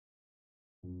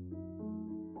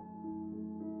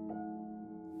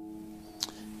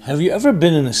Have you ever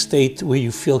been in a state where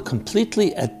you feel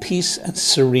completely at peace and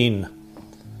serene?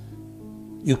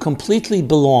 You completely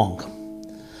belong,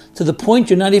 to the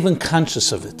point you're not even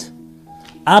conscious of it.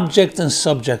 Object and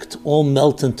subject all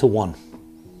melt into one.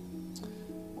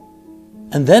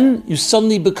 And then you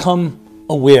suddenly become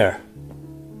aware,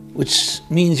 which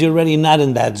means you're already not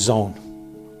in that zone.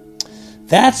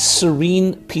 That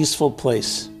serene, peaceful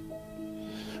place,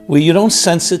 where you don't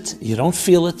sense it, you don't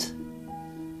feel it,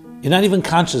 you're not even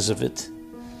conscious of it,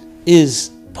 is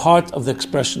part of the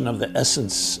expression of the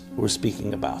essence we're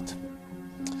speaking about.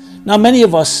 Now, many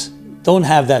of us don't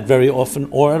have that very often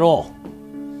or at all.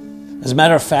 As a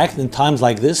matter of fact, in times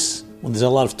like this, when there's a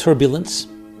lot of turbulence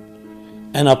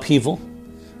and upheaval,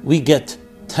 we get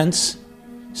tense,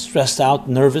 stressed out,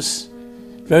 nervous.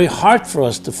 Very hard for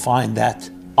us to find that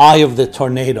eye of the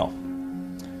tornado.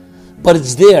 But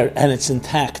it's there and it's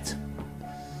intact.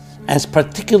 As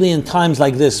particularly in times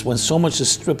like this, when so much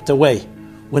is stripped away,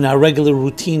 when our regular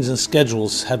routines and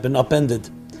schedules have been upended,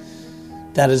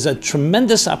 that is a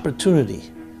tremendous opportunity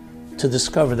to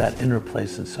discover that inner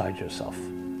place inside yourself.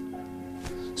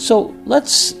 So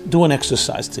let's do an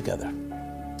exercise together.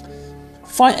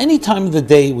 Find any time of the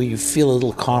day where you feel a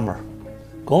little calmer.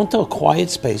 Go into a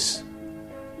quiet space,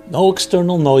 no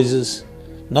external noises,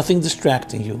 nothing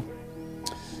distracting you,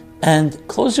 and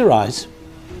close your eyes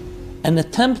and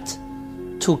attempt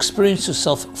to experience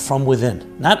yourself from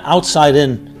within, not outside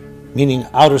in, meaning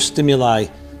outer stimuli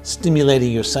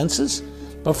stimulating your senses,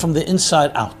 but from the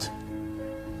inside out.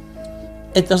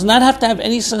 It does not have to have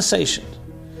any sensation.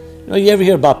 You ever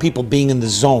hear about people being in the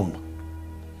zone?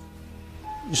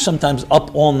 You're sometimes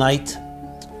up all night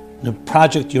in a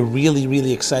project you're really,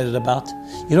 really excited about.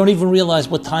 You don't even realize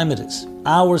what time it is.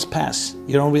 Hours pass.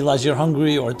 You don't realize you're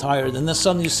hungry or tired, and then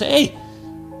suddenly you say, hey,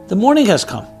 the morning has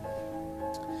come.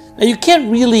 Now, you can't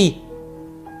really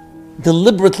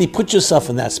deliberately put yourself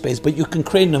in that space, but you can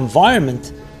create an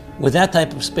environment where that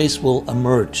type of space will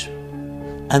emerge.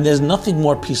 And there's nothing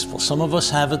more peaceful. Some of us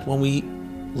have it when we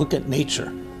look at nature,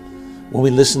 when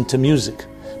we listen to music.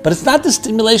 But it's not the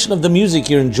stimulation of the music,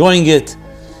 you're enjoying it.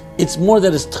 It's more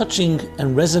that it's touching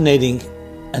and resonating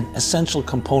an essential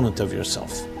component of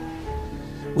yourself.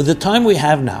 With the time we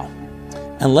have now,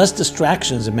 and less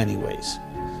distractions in many ways,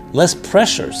 less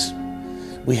pressures,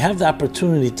 we have the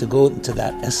opportunity to go into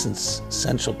that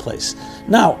essential place.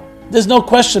 Now, there's no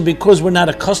question, because we're not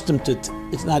accustomed to it,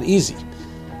 it's not easy.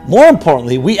 More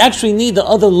importantly, we actually need the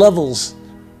other levels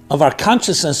of our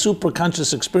conscious and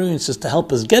superconscious experiences to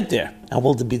help us get there, and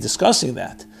we'll be discussing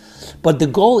that. But the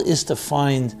goal is to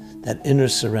find that inner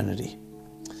serenity,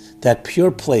 that pure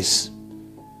place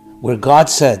where God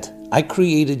said, I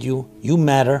created you, you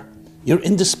matter, you're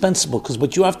indispensable, because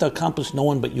what you have to accomplish, no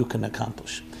one but you can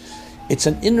accomplish. It's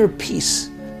an inner peace,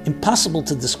 impossible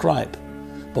to describe,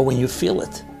 but when you feel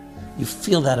it, you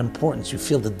feel that importance, you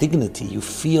feel the dignity, you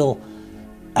feel,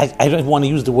 I don't want to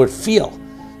use the word feel,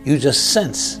 you just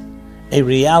sense a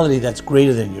reality that's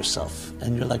greater than yourself,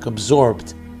 and you're like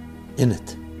absorbed in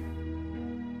it.